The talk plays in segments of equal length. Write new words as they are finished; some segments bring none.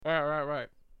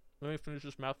me finish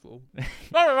this mouthful.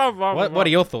 What are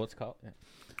your thoughts, Carl? Yeah.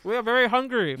 We are very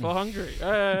hungry for Hungary.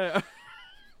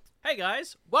 Hey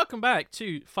guys, welcome back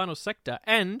to Final Sector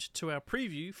and to our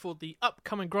preview for the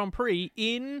upcoming Grand Prix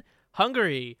in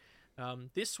Hungary.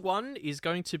 This one is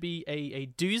going to be a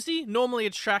doozy. Normally a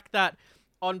track that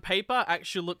on paper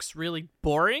actually looks really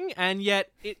boring, and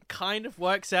yet it kind of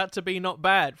works out to be not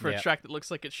bad for a track that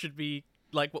looks like it should be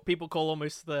like what people call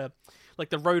almost the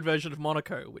road version of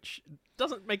Monaco, which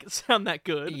doesn't make it sound that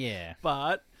good. Yeah.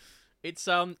 But it's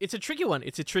a tricky one.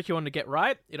 It's a tricky one to get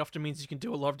right. It often means you can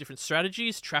do a lot of different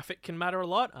strategies. Traffic can matter a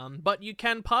lot, but you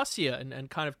can pass here, and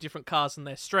kind of different cars and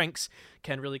their strengths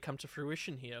can really come to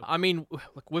fruition here. I mean,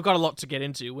 look, we've got a lot to get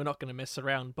into. We're not going to mess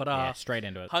around, but straight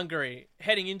into it. Hungary,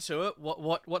 heading into it.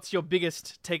 What's your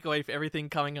biggest takeaway for everything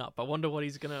coming up? I wonder what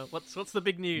he's gonna. What's the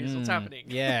big news? What's happening?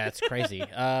 Yeah, it's crazy.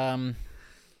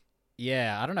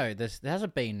 Yeah, I don't know. There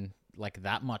hasn't been like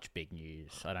that much big news,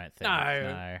 I don't think.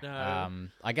 No.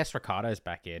 I guess Ricciardo's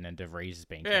back in and De Vries has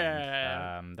been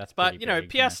that's but pretty big,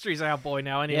 Piastri's our boy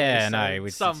now anyway. Yeah, so no,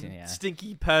 some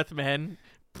stinky Perth man.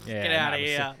 Yeah, get out of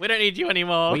here. We don't need you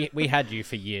anymore. We had you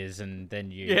for years, and then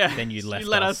you left. You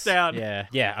let us down.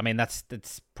 Yeah. I mean, that's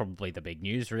probably the big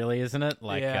news, really, isn't it?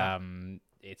 Like,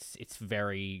 it's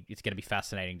going to be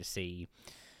fascinating to see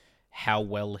how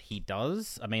well he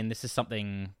does. I mean, this is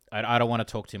something I don't want to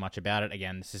talk too much about it.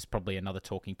 Again, this is probably another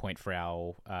talking point for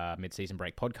our mid-season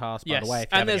break podcast. By the way,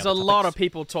 and there's a lot of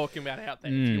people talking about it out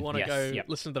there. If you want to go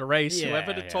listen to the race,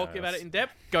 whoever to talk about it in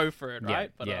depth, go for it,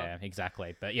 right? But,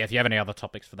 exactly. But yeah, if you have any other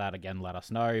topics for that, again, let us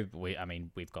know.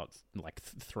 We've got like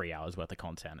 3 hours worth of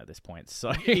content at this point,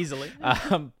 so easily.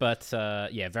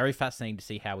 Very fascinating to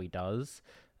see how he does.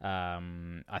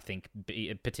 I think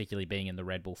particularly being in the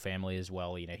Red Bull family as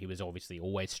well, he was obviously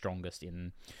always strongest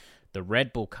in the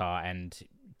Red Bull car and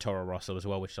Toro Rosso as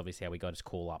well, which is obviously how we got his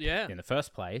call up in the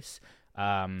first place.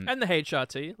 And the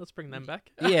HRT, let's bring them back.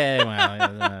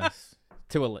 I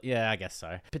guess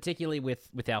so. Particularly with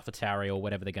Alpha Tauri or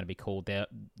whatever they're going to be called, they're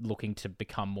looking to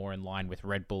become more in line with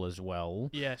Red Bull as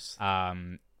well. Yes.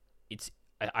 I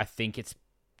think it's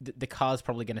the car's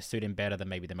probably going to suit him better than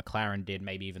maybe the McLaren did,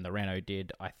 maybe even the Renault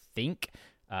did, I think.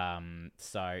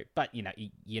 But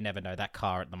you never know. That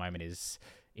car at the moment it's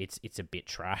a bit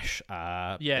trash.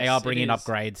 They are bringing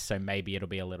upgrades, so maybe it'll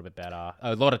be a little bit better.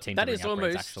 A lot of teams are bringing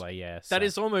upgrades, actually. Yeah, that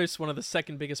is almost one of the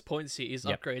second biggest points here is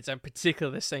upgrades, and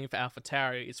particularly they're saying for Alpha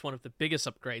Tauri, it's one of the biggest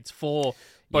upgrades for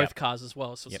both cars as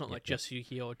well. So it's not like just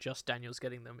Yuki or just Daniel's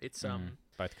getting them. It's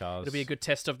both cars. It'll be a good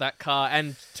test of that car,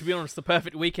 and to be honest, the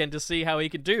perfect weekend to see how he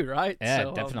could do, right? Yeah,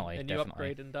 so, definitely. A new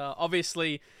upgrade, and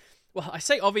obviously. Well, I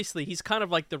say obviously, he's kind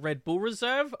of like the Red Bull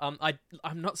reserve. I'm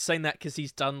not saying that because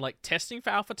he's done like testing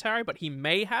for Alpha Tauri, but he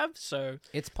may have. So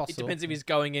it's possible. It depends if he's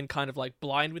going in kind of like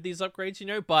blind with these upgrades,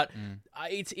 But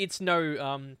it's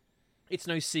no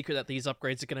secret that these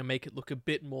upgrades are going to make it look a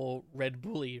bit more Red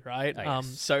Bully, right?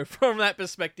 So from that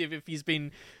perspective, if he's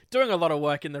been doing a lot of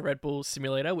work in the Red Bull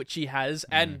simulator, which he has,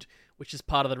 and which is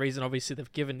part of the reason, obviously,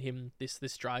 they've given him this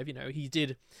drive.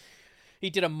 He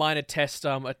did a minor test,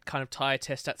 a kind of tyre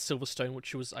test at Silverstone,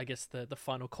 which was, I guess, the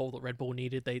final call that Red Bull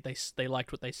needed. They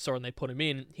liked what they saw and they put him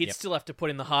in. He'd still have to put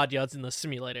in the hard yards in the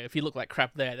simulator. If he looked like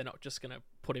crap there, they're not just going to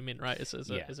put him in, right, as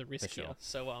a risk here.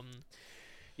 So,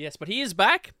 yes, but he is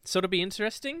back, so it'll be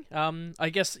interesting.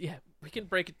 I guess, we can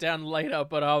break it down later,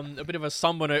 but a bit of a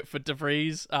somber note for De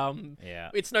Vries.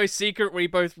 It's no secret we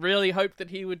both really hoped that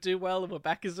he would do well and we're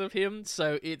backers of him,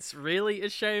 so it's really a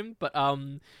shame, but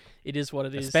it is what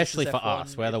it is. Especially for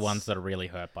us. We're the ones that are really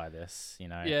hurt by this,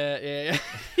 Yeah.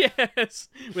 Yes.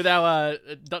 With our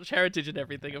Dutch heritage and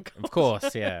everything, of course. Of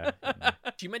course, yeah.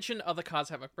 You mentioned other cars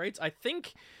have upgrades. I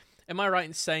think, am I right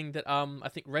in saying that I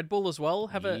think Red Bull as well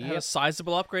have a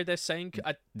sizable upgrade, they're saying?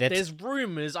 There's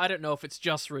rumours, I don't know if it's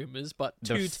just rumours, but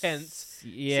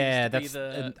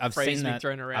 2/10 I've seen that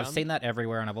thrown around. I've seen that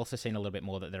everywhere, and I've also seen a little bit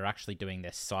more that they're actually doing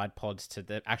their side pods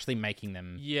they're actually making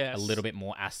them a little bit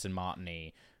more Aston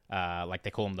Martin-y. Like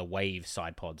they call them the wave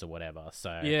side pods or whatever.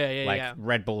 So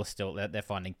Red Bull is still they're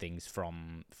finding things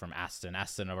from Aston.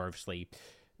 Aston are obviously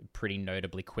pretty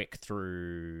notably quick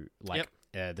through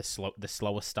the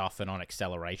slower stuff and on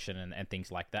acceleration and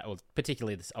things like that. Or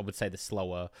particularly I would say the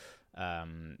slower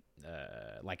slower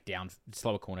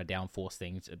corner downforce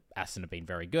things. Aston have been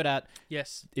very good at.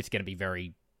 Yes, it's going to be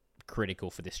very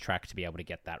critical for this track to be able to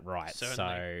get that right. Certainly.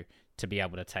 So to be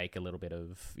able to take a little bit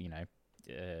of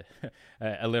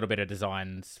a little bit of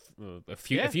designs, a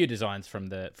few designs from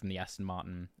the Aston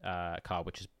Martin car,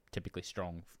 which is typically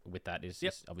strong with that, is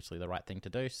obviously the right thing to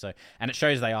do. So, and it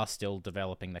shows they are still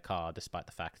developing the car, despite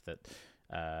the fact that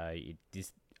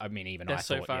I mean, even they're I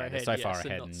so thought, far ahead, they're so far and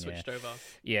ahead, not and switched over.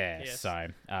 Yes. So,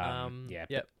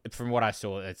 Yep. But from what I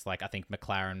saw, it's like I think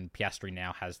McLaren Piastri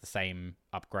now has the same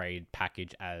upgrade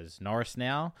package as Norris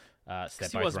now. So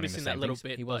they're both running the same things.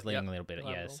 Bit, he was leading a little bit,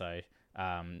 level. So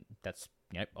that's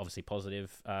obviously positive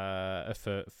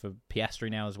for Piastri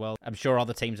now as well. I'm sure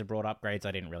other teams have brought upgrades.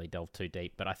 I didn't really delve too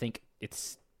deep, but I think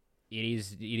it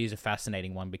is a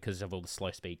fascinating one because of all the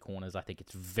slow speed corners. I think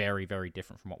it's very, very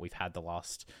different from what we've had the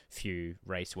last few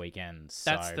race weekends.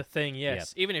 That's the thing,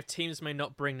 yes. Even if teams may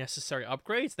not bring necessary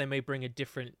upgrades, they may bring a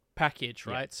different package,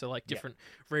 right? Yep. So like different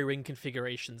rear wing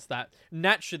configurations that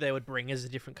naturally they would bring as a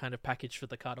different kind of package for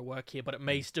the car to work here, but it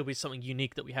may still be something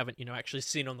unique that we haven't, actually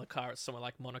seen on the car at somewhere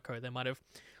like Monaco. They might have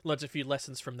learned a few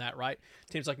lessons from that, right?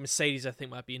 Teams like Mercedes, I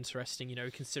think, might be interesting,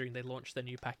 considering they launched their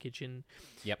new package in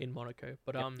Monaco.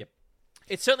 But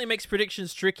it certainly makes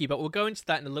predictions tricky, but we'll go into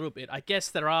that in a little bit. I guess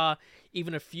there are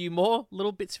even a few more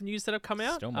little bits of news that have come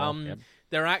out. Still more,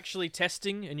 They're actually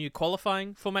testing a new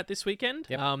qualifying format this weekend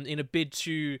in a bid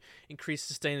to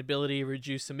increase sustainability,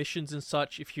 reduce emissions and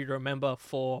such. If you remember,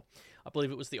 for I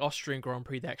believe it was the Austrian Grand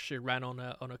Prix, they actually ran on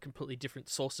a completely different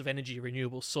source of energy,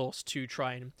 renewable source, to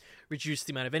try and reduce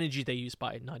the amount of energy they use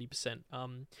by 90%.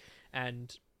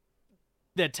 And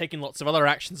they're taking lots of other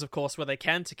actions, of course, where they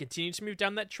can to continue to move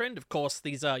down that trend. Of course,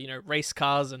 these are, race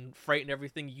cars and freight and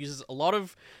everything uses a lot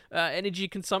of energy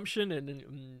consumption and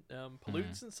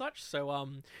pollutants and such. So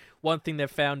one thing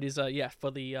they've found is, for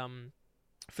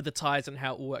the tires and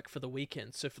how it will work for the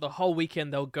weekend. So for the whole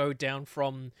weekend, they'll go down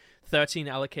from 13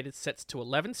 allocated sets to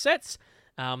 11 sets.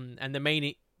 And the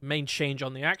main change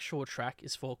on the actual track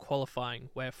is for qualifying,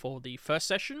 where for the first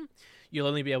session, you'll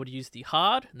only be able to use the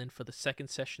hard, and then for the second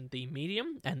session, the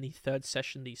medium, and the third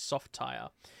session, the soft tire.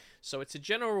 So it's a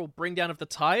general bring down of the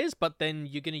tires, but then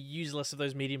you're going to use less of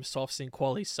those medium softs in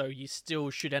quali, so you still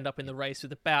should end up in the race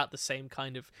with about the same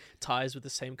kind of tires with the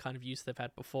same kind of use they've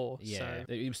had before. Yeah,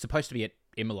 so it was supposed to be at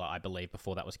Imola, I believe,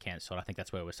 before that was cancelled. I think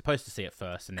that's where we were supposed to see it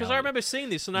first. Because I remember seeing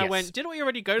this, and I went, didn't we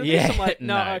already go to this? I'm like,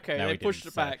 no, they pushed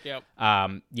it back. Yep.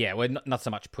 Well, not so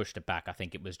much pushed it back. I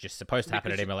think it was just supposed to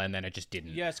happen at Imola, and then it just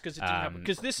didn't. Yes, because it didn't happen.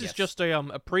 Because this is just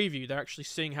a preview. They're actually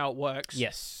seeing how it works.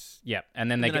 Yes. Yeah, and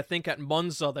then I think at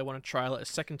Monza they want to trial it a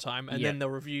second time, and then they'll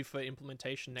review for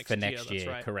implementation next year. That's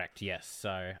right. Correct. Yes.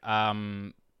 So,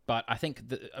 but I think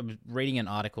I was reading an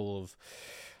article of,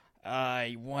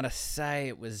 I want to say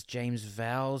it was James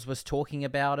Vowles was talking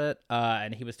about it,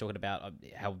 and he was talking about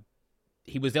how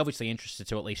he was obviously interested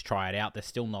to at least try it out. They're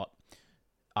still not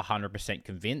 100%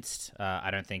 convinced. I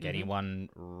don't think anyone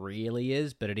really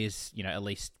is, but it is, at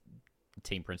least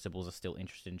team principals are still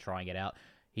interested in trying it out.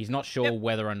 He's not sure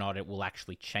whether or not it will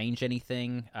actually change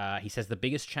anything. He says the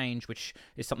biggest change, which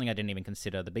is something I didn't even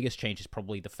consider, the biggest change is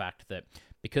probably the fact that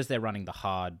because they're running the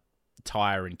hard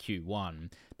tire in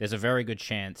Q1, there's a very good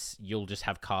chance you'll just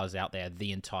have cars out there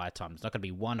the entire time. It's not going to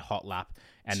be one hot lap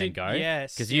and then go.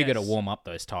 Yes. Because you got to warm up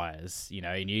those tires, and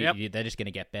they're just going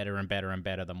to get better and better and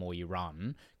better the more you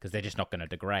run, because they're just not going to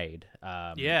degrade.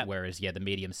 Whereas, the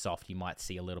medium soft, you might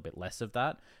see a little bit less of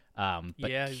that.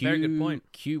 But very good point.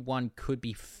 Q1 could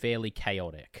be fairly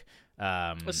chaotic.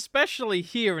 Especially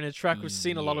here in a track we've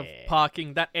seen a lot of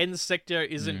parking. That end sector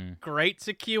isn't great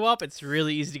to queue up. It's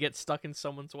really easy to get stuck in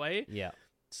someone's way. Yeah.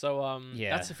 So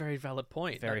that's a very valid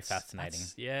point. Very fascinating.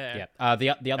 Yeah.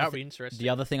 The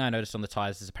other thing I noticed on the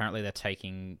tires is apparently they're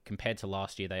taking, compared to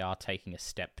last year, they are taking a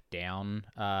step down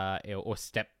or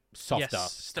step softer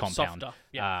compound.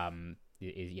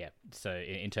 Softer. So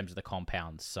in terms of the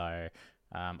compounds, so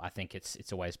I think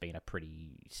it's always been a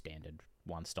pretty standard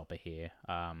one-stopper here.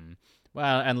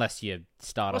 Well, unless you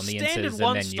start on the inters standard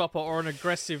one-stopper or an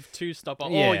aggressive two-stopper.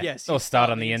 Or start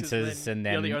on the inters and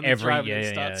then every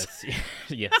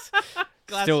yes.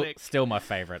 Still my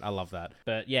favorite. I love that.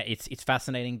 But yeah, it's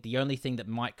fascinating. The only thing that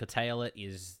might curtail it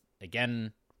is,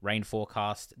 again, rain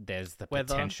forecast. There's the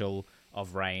potential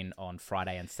of rain on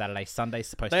Friday and Saturday. Sunday's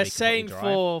supposed to be completely dry. They're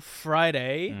saying for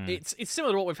Friday, it's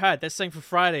similar to what we've had. They're saying for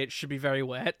Friday it should be very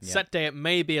wet. Yep. Saturday it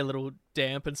may be a little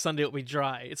damp, and Sunday it'll be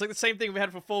dry. It's like the same thing we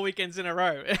had for 4 weekends in a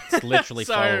row. It's literally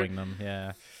following them,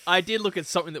 yeah. I did look at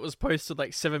something that was posted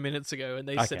like 7 minutes ago, and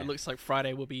they said it looks like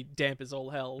Friday will be damp as all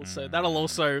hell. So that'll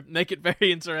also make it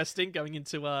very interesting going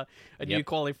into a new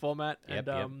quali format and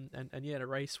a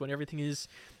race when everything is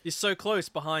so close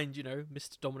behind,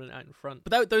 Mr. Dominant out in front.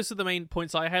 But those are the main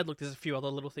points I had. Look, there's a few other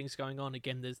little things going on.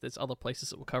 Again, there's other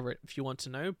places that will cover it if you want to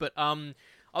know. But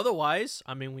otherwise,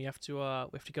 I mean, we have to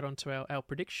get on to our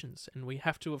predictions, and we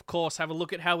have to, of course, have a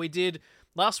look at how we did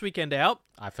last weekend out.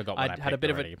 I forgot what I had a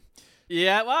bit already. of a.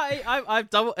 Yeah, well,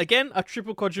 I've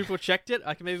triple, quadruple checked it.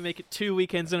 I can maybe make it 2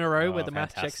 weekends in a row where the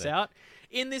math checks out.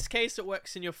 in this case, it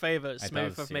works in your favor. So maybe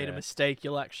if I've made a mistake,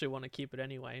 you'll actually want to keep it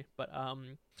anyway. But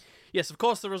yes, of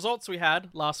course, the results we had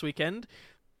last weekend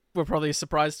were probably a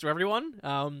surprise to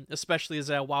everyone, especially as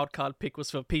our wildcard pick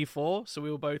was for P4. So we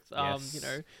were both,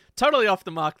 totally off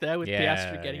the mark there with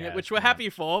Piastri getting it, which we're happy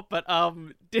for, but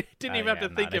didn't even have to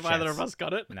think if either of us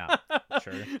got it. No,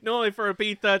 true. Normally for a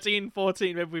P13,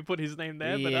 14, maybe we put his name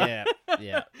there.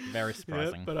 But, very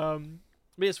surprising. But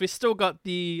yes, we still got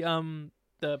the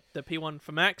P1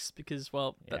 for Max because,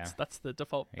 that's the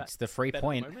default. It's the free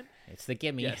point. It's the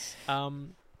gimme. Yes.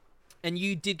 And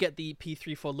you did get the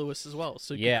P3 for Lewis as well,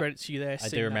 so good credit to you there. I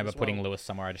do remember putting Lewis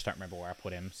somewhere. I just don't remember where I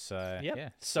put him. So yeah.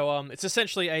 So it's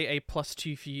essentially a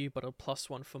 +2 for you, but a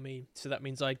 +1 for me. So that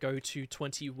means I go to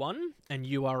 21, and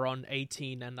you are on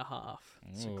 18.5.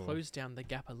 So close down the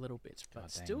gap a little bit,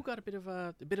 but still got a bit of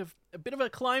a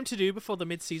climb to do before the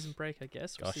mid-season break. I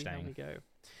guess we'll see how we go.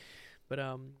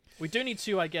 But we do need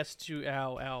to, I guess, to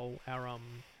our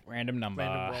random number.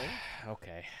 Random roll.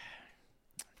 Okay.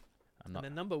 And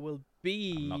the number will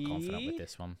be... I'm not confident with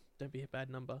this one. Don't be a bad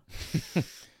number.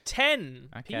 10.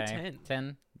 Okay. P10.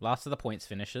 10. Last of the points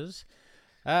finishers.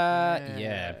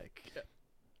 Yeah.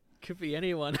 Could be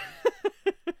anyone.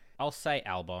 I'll say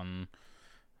Albon.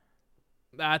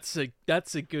 That's a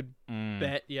good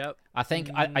bet. Yep. I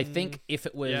think if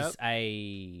it was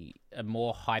a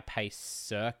more high-paced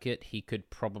circuit, he could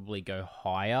probably go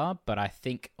higher. But I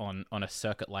think on a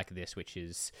circuit like this,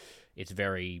 it's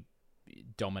very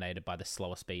dominated by the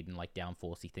slower speed and like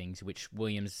downforcey things, which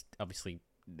Williams obviously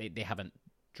they haven't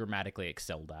dramatically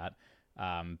excelled at.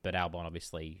 But Albon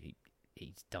obviously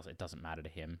it doesn't matter to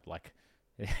him. Like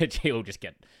he'll just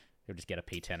get a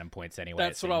P10 and points anyway.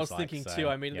 That's what I was thinking too.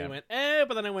 I immediately went,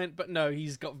 but then I went, but no,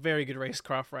 he's got very good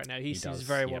racecraft right now. He seems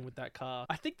very well with that car.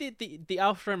 I think the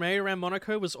Alfa Romeo around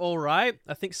Monaco was all right.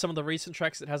 I think some of the recent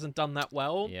tracks it hasn't done that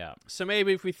well. Yeah. So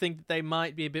maybe if we think that they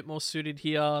might be a bit more suited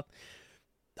here,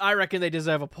 I reckon they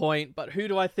deserve a point, but who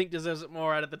do I think deserves it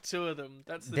more out of the two of them?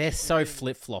 They're so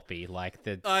flip-floppy.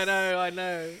 I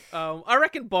know. I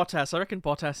reckon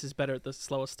Bottas is better at the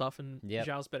slower stuff, and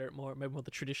Zhao's better at maybe more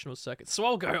the traditional circuits. So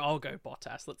I'll go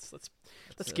Bottas.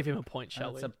 Let's give him a point,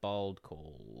 shall we? That's a bold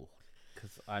call.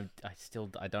 Because I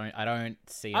don't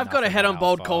see. I've got a head on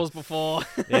bold calls before.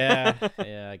 yeah,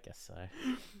 I guess so.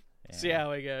 Yeah. See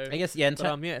how we go. I guess, in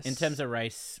terms of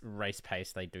race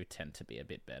pace, they do tend to be a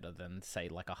bit better than, say,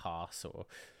 like a Haas or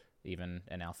even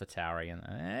an Alpha Tauri. And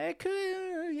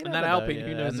that Alpine,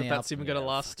 who knows if that's even going to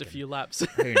last a few laps.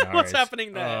 Who knows? What's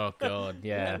happening there? Oh, God,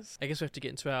 yeah. Yes. I guess we have to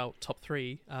get into our top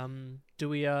three. Do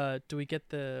we get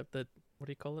the what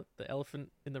do you call it? The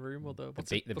elephant in the room? Or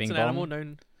what's an animal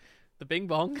known... The bing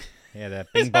bong. Yeah, the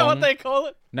bing bong. Is that what they call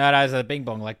it? No, it's a bing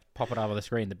bong. Like, pop it up on the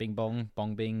screen. The bing bong,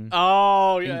 bong bing.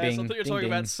 Oh, yeah. Bing, So I thought you were talking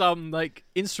about some, like,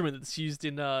 instrument that's used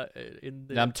in the...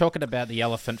 No, I'm talking about the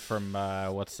elephant from,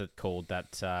 what's it called?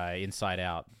 That, Inside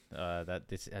Out.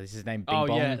 Is his name Bing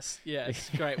Bong? Oh, yes.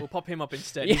 Great. We'll pop him up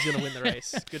instead. He's going to win the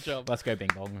race. Good job. Let's go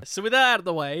Bing Bong. So with that out of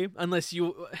the way, unless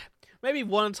you... Maybe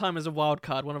one time as a wild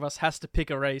card, one of us has to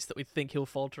pick a race that we think he'll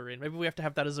falter in. Maybe we have to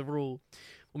have that as a rule.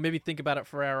 Or maybe think about it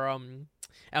for our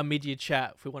media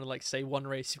chat. If we want to say one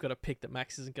race, you've got to pick that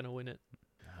Max isn't going to win it.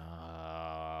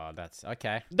 That's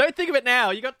okay. Don't think of it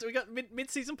now. We got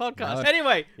mid-season podcast. No.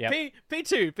 Anyway,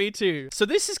 P2. So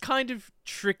this is kind of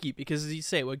tricky because, as you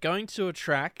say, we're going to a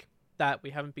track that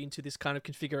we haven't been to this kind of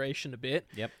configuration a bit.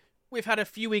 Yep. We've had a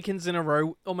few weekends in a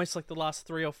row, almost like the last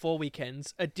 3 or 4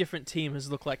 weekends, a different team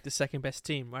has looked like the second best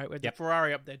team, right? With the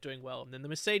Ferrari up there doing well, and then the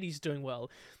Mercedes doing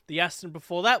well. The Aston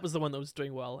before that was the one that was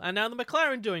doing well, and now the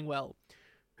McLaren doing well.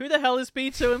 Who the hell is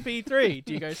P2 and P3?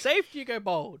 Do you go safe? Do you go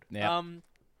bold? Yep.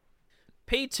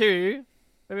 P2,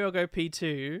 maybe I'll go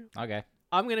P2. Okay.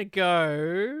 I'm going to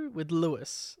go with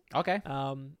Lewis. Okay.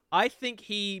 I think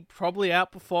he probably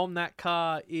outperformed that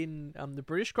car in the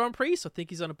British Grand Prix, so I think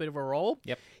he's on a bit of a roll.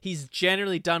 Yep. He's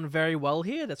generally done very well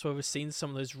here. That's why we've seen some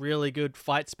of those really good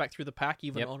fights back through the pack,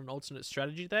 even on an alternate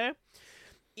strategy there.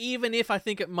 Even if I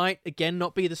think it might, again,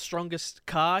 not be the strongest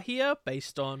car here,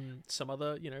 based on some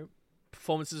other,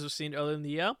 performances we've seen earlier in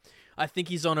the year, I think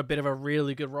he's on a bit of a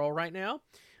really good roll right now.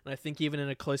 And I think even in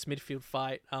a close midfield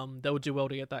fight, they'll do well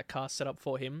to get that car set up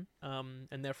for him.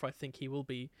 And therefore, I think he will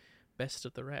be best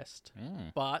of the rest.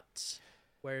 But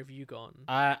where have you gone?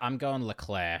 I'm going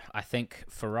Leclerc. I think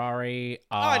Ferrari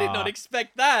are... Oh, I did not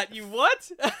expect that. You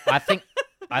what? I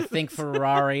think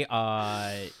Ferrari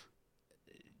are...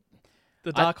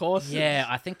 The dark horses? Yeah,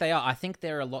 I think they are. I think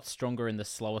they're a lot stronger in the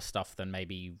slower stuff than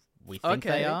maybe we think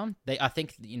they are. I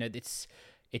think,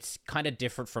 it's kind of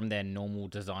different from their normal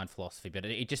design philosophy, but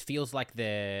it just feels like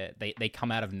they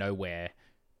come out of nowhere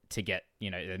to get,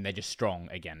 and they're just strong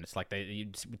again. It's like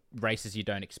races you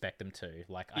don't expect them to.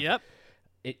 Like, yep.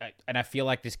 And I feel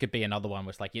like this could be another one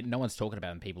where it's like no one's talking about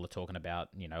them. People are talking about,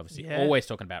 obviously always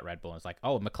talking about Red Bull. And it's like,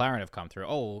 oh, McLaren have come through.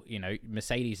 Oh,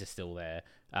 Mercedes is still there.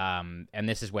 And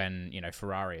this is when,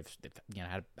 Ferrari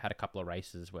have had a couple of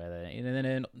races where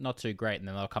they're not too great. And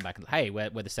then they'll come back and, hey,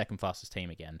 we're the second fastest team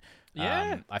again.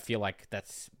 Yeah. I feel like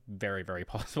that's very, very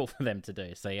possible for them to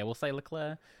do. So, yeah, we'll say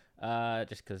Leclerc.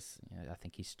 Just because I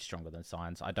think he's stronger than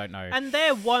Sainz. I don't know. And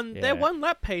their one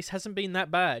lap pace hasn't been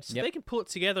that bad. So they can pull it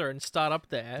together and start up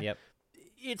there. Yep.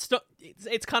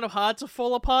 It's kind of hard to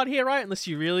fall apart here, right? Unless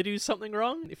you really do something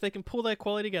wrong. If they can pull their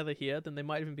quality together here, then they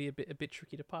might even be a bit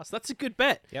tricky to pass. That's a good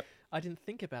bet. Yep. I didn't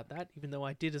think about that, even though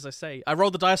I did, as I say. I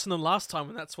rolled the dice on them last time,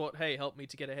 and that's what helped me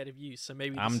to get ahead of you. So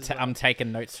maybe I'm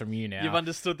taking notes from you now. You've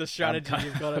understood the strategy.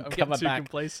 You've got it. I'm getting too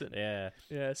complacent. Yeah.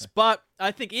 Yes, but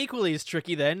I think equally as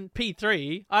tricky then,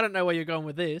 P3. I don't know where you're going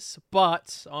with this,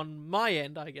 but on my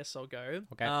end, I guess I'll go.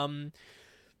 Okay.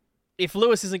 If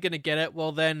Lewis isn't going to get it,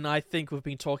 well, then I think we've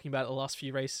been talking about it the last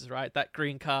few races, right? That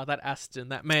green car, that Aston,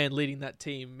 that man leading that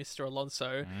team, Mr.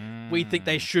 Alonso. We think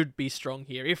they should be strong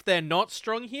here. If they're not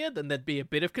strong here, then there'd be a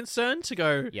bit of concern to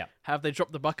go, have they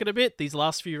dropped the bucket a bit? These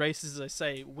last few races, as I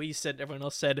say, we said, everyone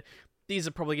else said, these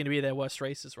are probably going to be their worst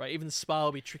races, right? Even Spa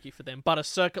will be tricky for them. But a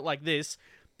circuit like this,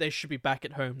 they should be back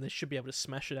at home. They should be able to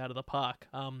smash it out of the park.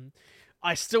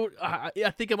 I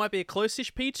think it might be a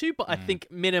close-ish P2, but I think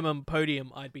minimum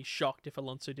podium, I'd be shocked if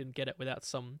Alonso didn't get it without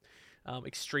some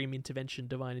extreme intervention,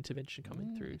 divine intervention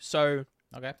coming through. So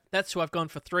that's who I've gone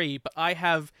for 3, but I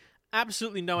have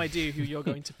absolutely no idea who you're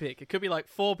going to pick. It could be like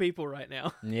 4 people right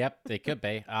now. Yep, it could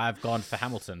be. I've gone for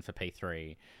Hamilton for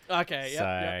P3. Okay,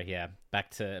 yeah,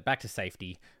 back to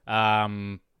safety.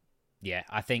 I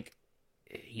think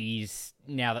he's,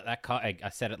 now that car, I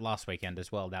said it last weekend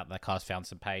as well, now that car's found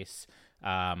some pace.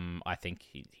 I think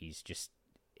he's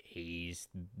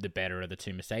the better of the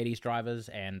 2 Mercedes drivers,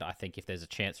 and I think if there's a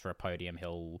chance for a podium,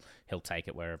 he'll take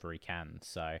it wherever he can.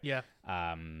 So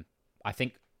I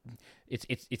think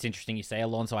it's interesting you say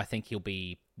Alonso. I think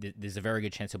there's a very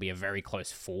good chance he'll be a very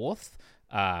close 4th.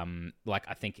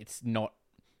 I think it's not.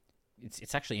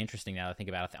 It's actually interesting now that I think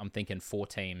about it. I'm thinking 4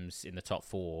 teams in the top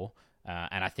 4,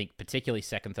 and I think particularly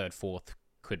 2nd, 3rd, 4th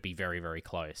could be very, very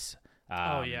close.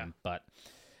 But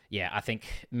yeah, I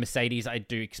think Mercedes, I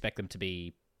do expect them to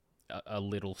be a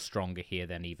little stronger here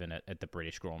than even at the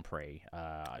British Grand Prix.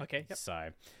 So,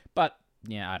 but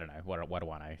yeah, I don't know. What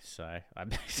do I know? So,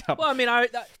 well, I mean,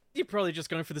 you're probably just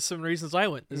going for the same reasons I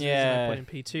went. There's a reason I put in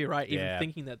P2, right? Even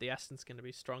thinking that the Aston's going to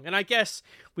be strong. And I guess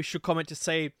we should comment to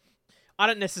say, I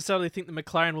don't necessarily think the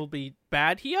McLaren will be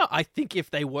bad here. I think if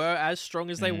they were as strong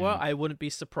as they were, I wouldn't be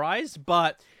surprised.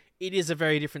 But it is a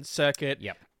very different circuit.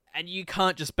 Yep. And you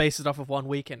can't just base it off of one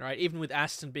weekend, right? Even with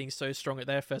Aston being so strong at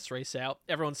their first race out,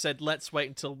 everyone said, let's wait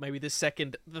until maybe the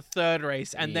 3rd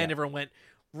race. And then everyone went,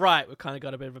 right, we've kind of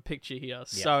got a bit of a picture here.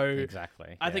 So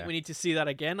exactly. I think we need to see that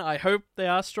again. I hope they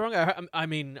are strong. I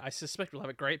mean, I suspect we'll have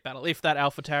a great battle. If that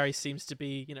Alpha Tauri seems to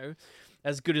be,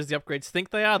 as good as the upgrades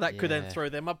think they are, that could then throw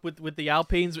them up with the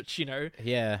Alpines, which,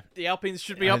 the Alpines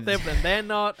should be up there, but then they're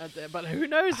not. But who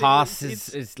knows? Haas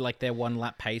is like their 1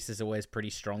 lap pace is always pretty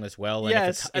strong as well.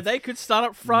 And and they could start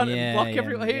up front and block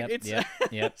everyone.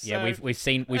 We've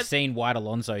seen White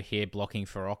Alonso here blocking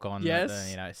for Ocon.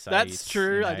 Yes, so that's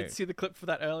true. I did see the clip for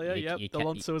that earlier.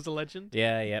 Alonso is a legend.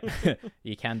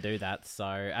 You can do that. So,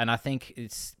 and I think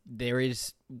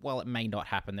while it may not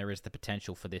happen, there is the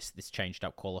potential for this changed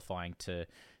up qualifying to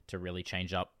really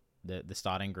change up the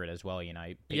starting grid as well.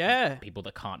 People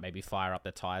that can't maybe fire up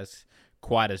their tires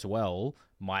quite as well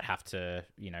might have to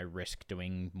risk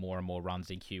doing more and more runs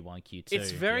in Q1, Q2.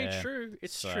 It's very true.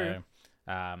 It's true.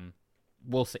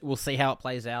 We'll see how it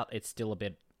plays out. It's still a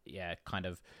bit kind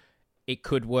of, it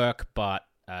could work, but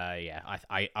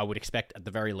I would expect at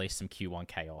the very least some Q1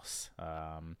 chaos.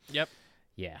 But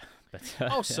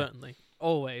certainly.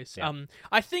 Always.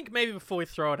 I think maybe before we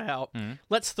throw it out,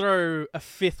 let's throw a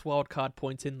 5th wildcard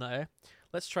point in there.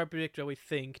 Let's try to predict where we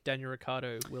think Daniel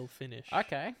Ricciardo will finish.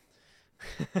 Okay.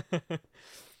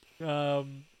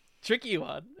 Tricky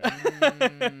one.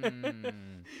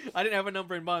 I didn't have a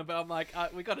number in mind, but I'm like,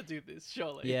 we got to do this,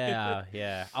 surely.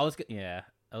 I was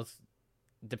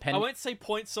depending. I won't say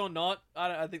points or not.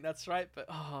 I think that's right, but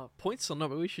points or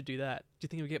not, but we should do that. Do you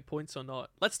think we get points or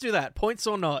not? Let's do that. Points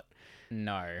or not?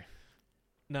 No,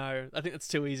 I think that's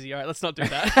too easy. All right, let's not do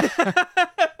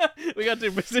that. We got to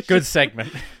do position. Good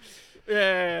segment.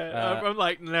 I'm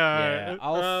like, no. Yeah,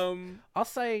 I'll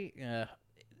say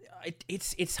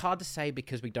it's hard to say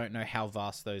because we don't know how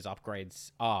vast those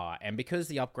upgrades are, and because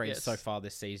the upgrades so far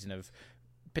this season have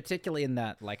particularly in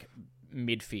that like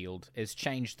midfield, has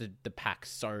changed the pack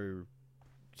so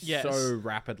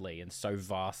rapidly and so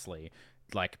vastly.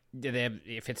 Like,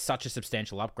 if it's such a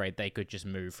substantial upgrade, they could just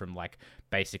move from like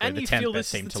basically the 10th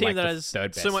best team to like the 3rd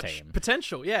best so much team.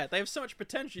 Potential. Yeah, they have so much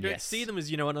potential. You don't see them as,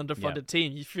 you know, an underfunded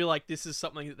team. You feel like this is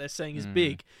something that they're saying is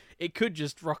big. It could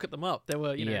just rocket them up. They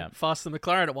were, you know, faster than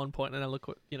McLaren at one point, and now look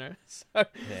what, you know. So,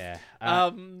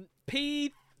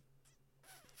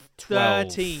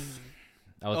 P13.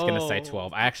 I was going to say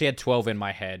 12. I actually had 12 in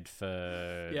my head for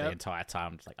the entire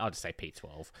time. Like, I'll just say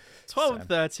P12. 12 and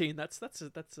 13. That's a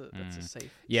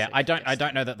safe. Yeah, safe I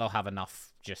don't know that they'll have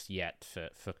enough just yet for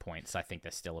points. I think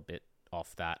they're still a bit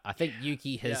off that. I think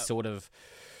Yuki has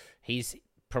he's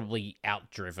probably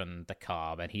outdriven the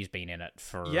car, and he's been in it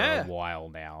for a while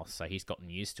now, so he's gotten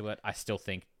used to it. I still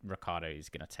think Ricciardo is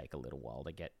going to take a little while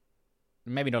to get.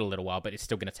 Maybe not a little while, but it's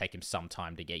still going to take him some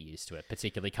time to get used to it,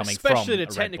 particularly coming from especially at a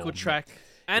technical track,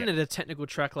 and at a technical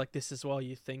track like this as well.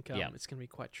 You think it's going to be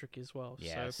quite tricky as well.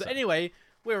 Yeah, but anyway,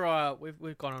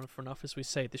 we've gone on for enough, as we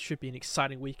say. This should be an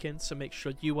exciting weekend, so make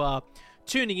sure you are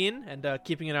tuning in and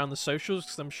keeping an eye on the socials,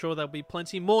 because I'm sure there'll be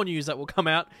plenty more news that will come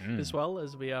out as well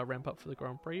as we ramp up for the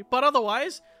Grand Prix. But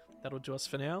otherwise, that'll do us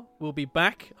for now. We'll be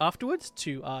back afterwards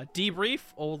to debrief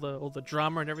all the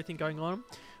drama and everything going on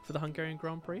for the Hungarian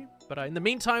Grand Prix. But in the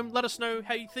meantime, let us know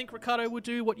how you think Ricciardo will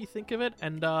do, what you think of it,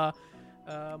 and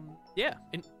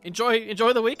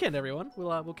enjoy the weekend, everyone.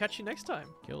 We'll catch you next time.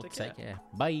 Cool. Take care.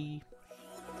 Bye.